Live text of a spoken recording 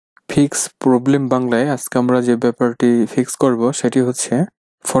Fix problem বাংলায় আজকে আমরা যে ব্যাপারটি ফিক্স করব সেটি হচ্ছে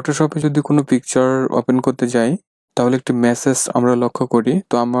ফটোশপে যদি কোনো পিকচার ওপেন করতে যাই তাহলে একটি মেসেজ আমরা লক্ষ্য করি।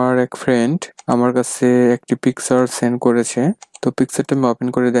 তো আমার এক ফ্রেন্ড আমার কাছে একটি পিকচার সেন্ড করেছে। তো পিকচারটা আমি ওপেন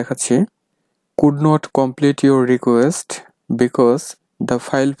করে দেখাচ্ছি। Could not complete your request because the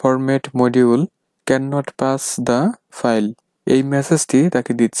file format module can not pass the file. এই মেসেজটি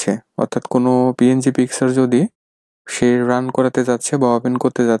তাকে দিচ্ছে, অর্থাৎ কোনো পিএনজি পিকচার যদি সে রান করাতে যাচ্ছে বা ওপেন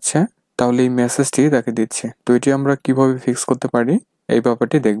করতে যাচ্ছে তাহলে এই মেসেজটি তাকে দিচ্ছে। তো এটি আমরা কিভাবে ফিক্স করতে পারি এই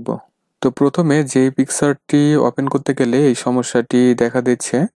ব্যাপারটি দেখব। তো প্রথমে যে পিকচারটি ওপেন করতে গেলে এই সমস্যাটি দেখা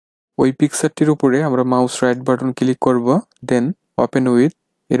দিচ্ছে, ওই পিকচারটির উপরে আমরা মাউস রাইট বাটন ক্লিক করব, দেন ওপেন উইথ।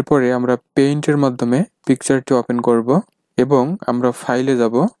 এরপরে আমরা পেইন্টের মাধ্যমে পিকচারটি ওপেন করব এবং আমরা ফাইলে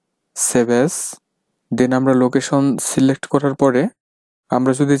যাব, সেভ অ্যাজ। দেন আমরা লোকেশন সিলেক্ট করার পরে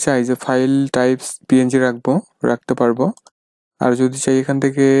আমরা যদি চাই যে ফাইল টাইপস পিএনজি রাখতে পারবো, আর যদি চাই এখান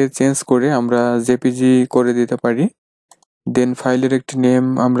থেকে চেঞ্জ করে আমরা জেপিজি করে দিতে পারি। দেন ফাইলের একটি নেম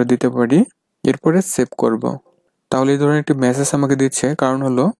আমরা দিতে পারি, এরপরে সেভ করব। তাহলে এই ধরনের একটি মেসেজ আমাকে দিচ্ছে, কারণ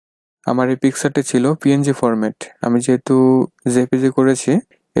হলো আমার এই পিকচারটি ছিল পিএনজি ফরম্যাট, আমি যেহেতু জেপিজি করেছি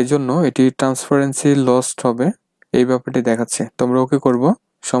এজন্য এটি ট্রান্সপারেন্সি লস্ট হবে, এই ব্যাপারটি দেখাচ্ছে। তোমরা ওকে করব,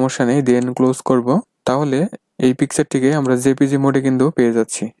 সমস্যা নেই, দেন ক্লোজ করব। তাহলে এই পিকচারটিকে আমরা জেপিজি মোডে কিন্তু পেয়ে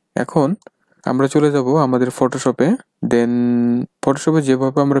যাচ্ছি। এখন আমরা চলে যাব আমাদের ফটোশপে। দেন ফটোশপে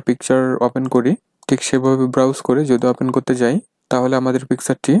যেভাবে আমরা পিকচার ওপেন করি ঠিক সেভাবে ব্রাউজ করে যদি ওপেন করতে যাই তাহলে আমাদের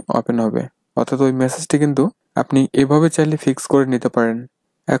পিকচারটি ওপেন হবে। অর্থাৎ ওই মেসেজটি কিন্তু আপনি এভাবে চাইলে ফিক্স করে নিতে পারেন।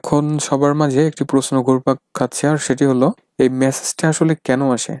 এখন সবার মাঝে একটি প্রশ্ন ঘুরপাক খাচ্ছে, আর সেটি হলো এই মেসেজটা আসলে কেন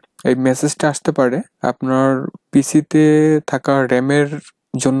আসে। এই মেসেজটা আসতে পারে আপনার পিসিতে থাকা র্যামের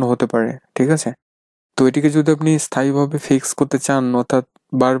জন্য হতে পারে, ঠিক আছে। তো এটিকে যদি আপনি স্থায়ীভাবে ফিক্স করতে চান, অর্থাৎ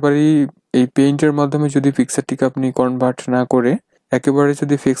বারবারই এই পেইন্টের মাধ্যমে যদি পিকচারটিকে আপনি কনভার্ট না করে একেবারে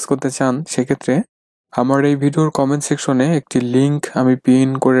যদি ফিক্স করতে চান, সেক্ষেত্রে আমার এই ভিডিওর কমেন্ট সেকশনে একটি লিংক আমি পিন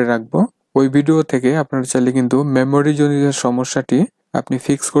করে রাখবো। ওই ভিডিও থেকে আপনারা চাইলে কিন্তু মেমোরি জনিত সমস্যাটি আপনি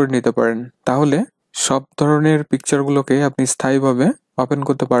ফিক্স করে নিতে পারেন। তাহলে সব ধরনের পিকচারগুলোকে আপনি স্থায়ীভাবে ওপেন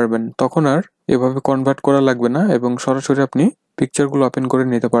করতে পারবেন, তখন আর এভাবে কনভার্ট করা লাগবে না এবং সরাসরি আপনি পিকচারগুলো ওপেন করে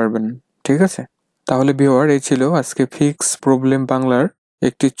নিতে পারবেন, ঠিক আছে। তাহলে ভিউয়ার, এই ছিল আজকে ফিক্স প্রবলেম বাংলার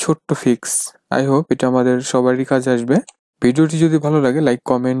একটি ছোট্ট ফিক্স। আই হোপ এটা আমাদের সবারই কাজে আসবে। ভিডিওটি যদি ভালো লাগে লাইক,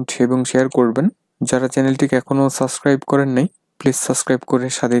 কমেন্ট এবং শেয়ার করবেন। যারা চ্যানেলটিকে এখনও সাবস্ক্রাইব করেন নাই প্লিজ সাবস্ক্রাইব করে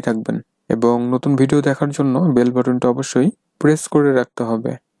সাথেই থাকবেন এবং নতুন ভিডিও দেখার জন্য বেল বাটনটা অবশ্যই প্রেস করে রাখতে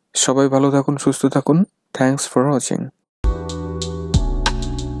হবে। সবাই ভালো থাকুন, সুস্থ থাকুন। Thanks for watching.